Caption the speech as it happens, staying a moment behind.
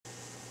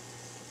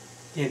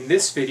In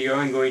this video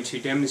I'm going to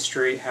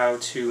demonstrate how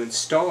to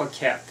install a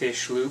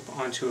catfish loop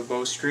onto a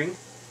bowstring.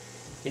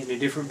 In a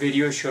different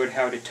video I showed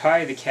how to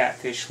tie the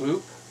catfish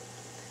loop.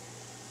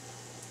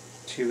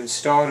 To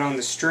install it on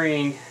the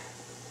string,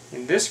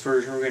 in this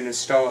version we're going to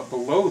install it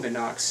below the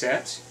knock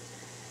set.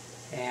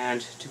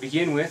 And to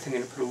begin with I'm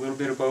going to put a little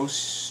bit of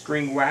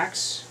bowstring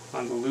wax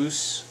on the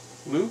loose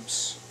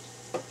loops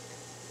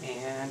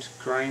and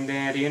grind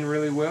that in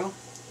really well.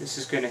 This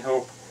is going to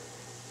help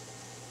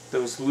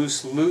those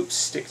loose loops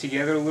stick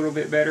together a little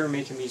bit better,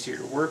 make them easier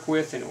to work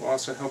with, and it will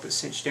also help it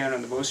cinch down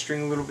on the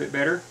bowstring a little bit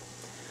better.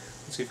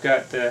 Once we've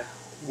got the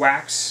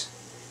wax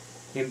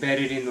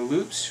embedded in the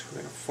loops, we're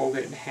going to fold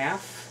it in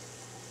half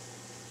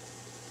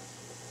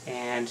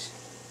and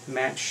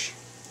match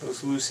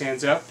those loose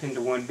ends up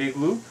into one big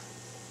loop.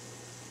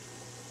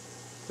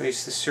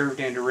 Place the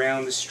served end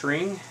around the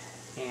string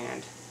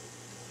and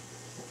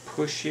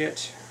push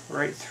it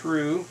right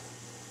through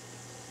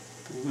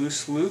the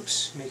loose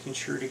loops, making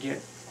sure to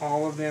get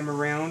all of them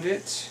around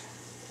it.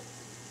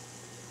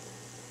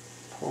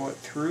 Pull it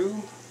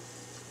through.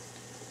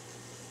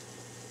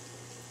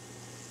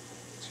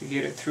 So you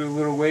get it through a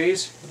little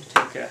ways, you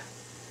take a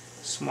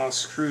small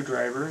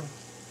screwdriver and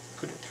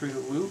put it through the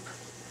loop.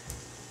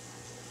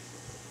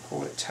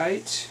 Pull it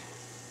tight.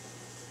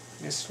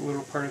 Missed a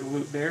little part of the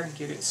loop there,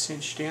 get it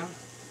cinched down.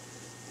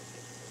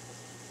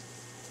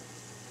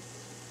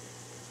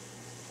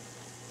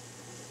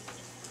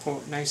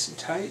 Pull it nice and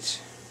tight.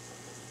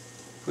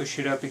 Push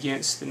it up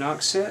against the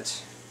knock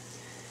set.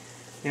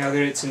 Now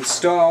that it's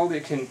installed,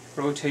 it can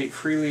rotate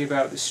freely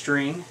about the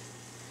string.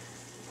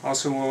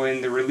 Also,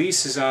 when the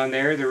release is on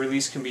there, the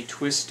release can be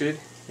twisted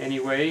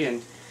anyway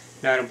and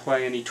not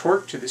apply any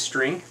torque to the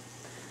string.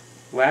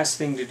 Last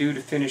thing to do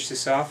to finish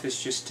this off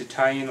is just to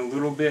tie in a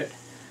little bit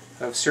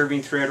of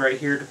serving thread right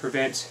here to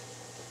prevent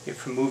it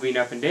from moving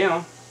up and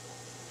down,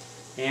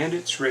 and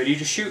it's ready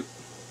to shoot.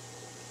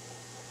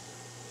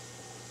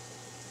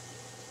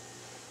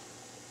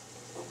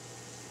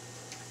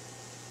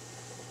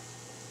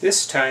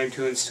 This time,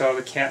 to install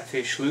the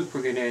catfish loop,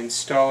 we're going to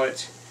install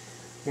it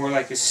more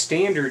like a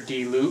standard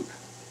D loop.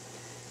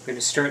 We're going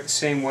to start the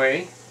same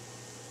way.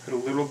 Put a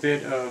little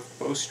bit of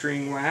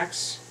bowstring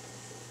wax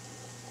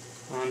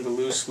on the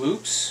loose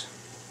loops.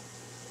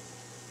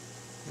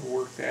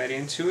 Work that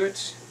into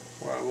it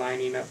while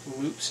lining up the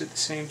loops at the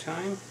same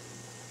time.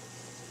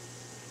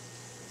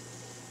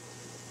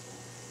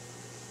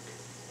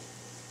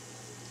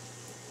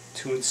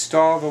 To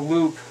install the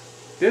loop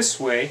this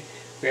way,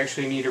 we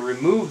actually need to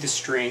remove the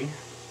string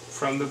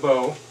from the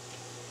bow.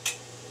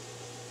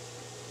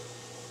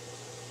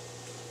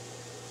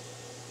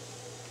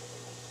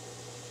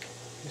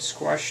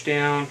 Squash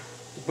down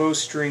the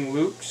bowstring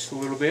loop just a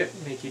little bit,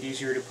 make it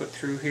easier to put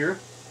through here.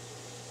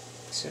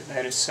 Set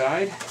that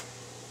aside.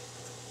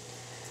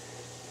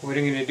 What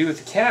I'm going to do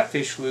with the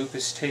catfish loop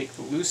is take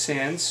the loose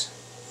ends,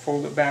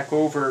 fold it back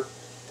over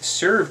the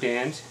served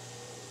end,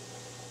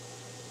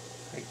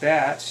 like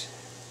that,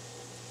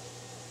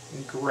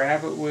 and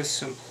grab it with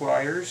some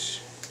pliers.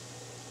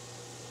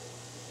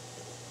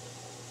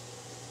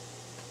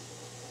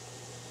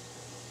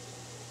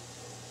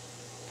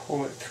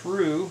 Pull it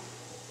through.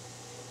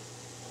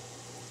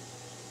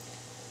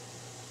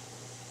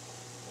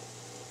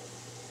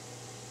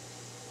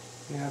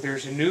 Now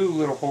there's a new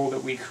little hole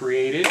that we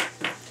created,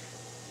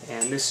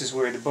 and this is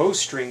where the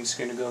bowstring is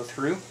going to go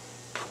through.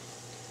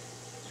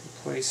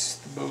 So place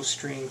the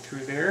bowstring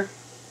through there.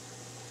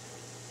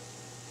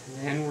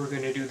 And then we're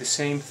going to do the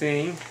same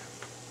thing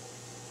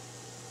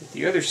with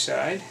the other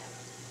side.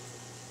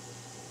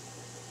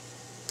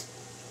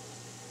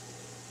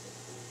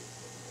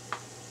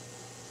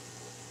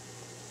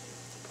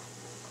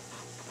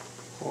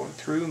 Pull it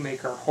through,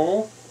 make our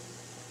hole.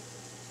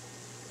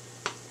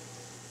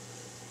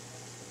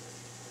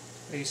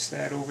 Place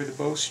that over the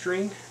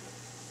bowstring.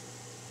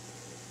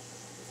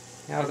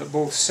 Now that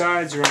both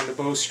sides are on the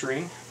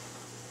bowstring,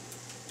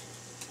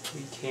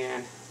 we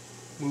can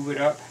move it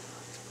up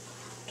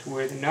to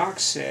where the knock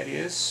set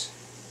is.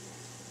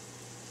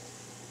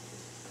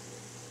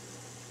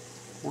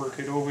 Work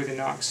it over the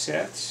knock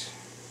set.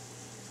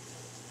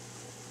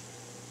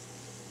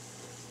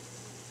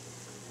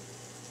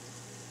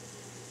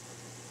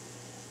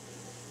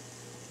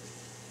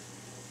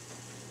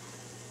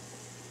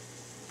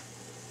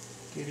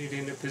 Get it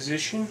into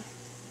position.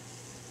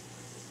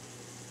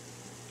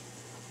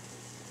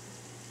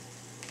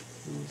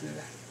 Move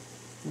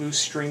the loose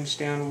strings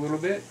down a little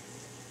bit.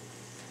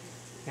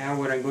 Now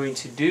what I'm going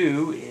to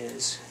do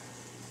is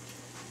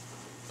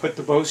put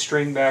the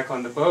bowstring back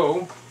on the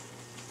bow.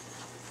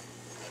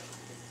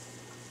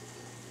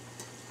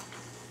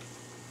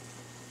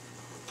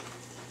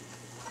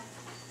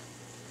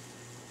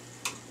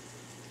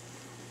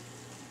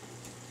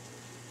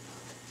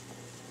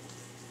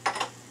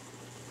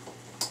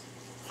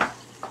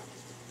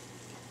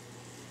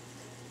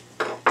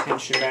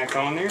 Tension back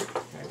on there.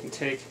 I can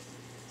take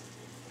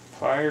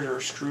pliers or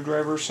a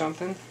screwdriver or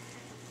something.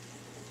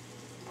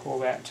 Pull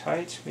that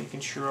tight, making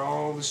sure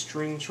all the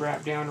strings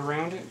wrap down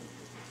around it.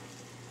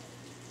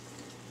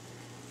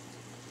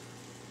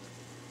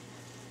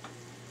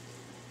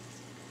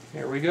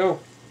 There we go.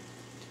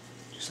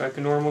 Just like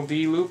a normal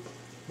D loop,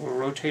 we'll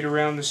rotate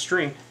around the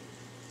string.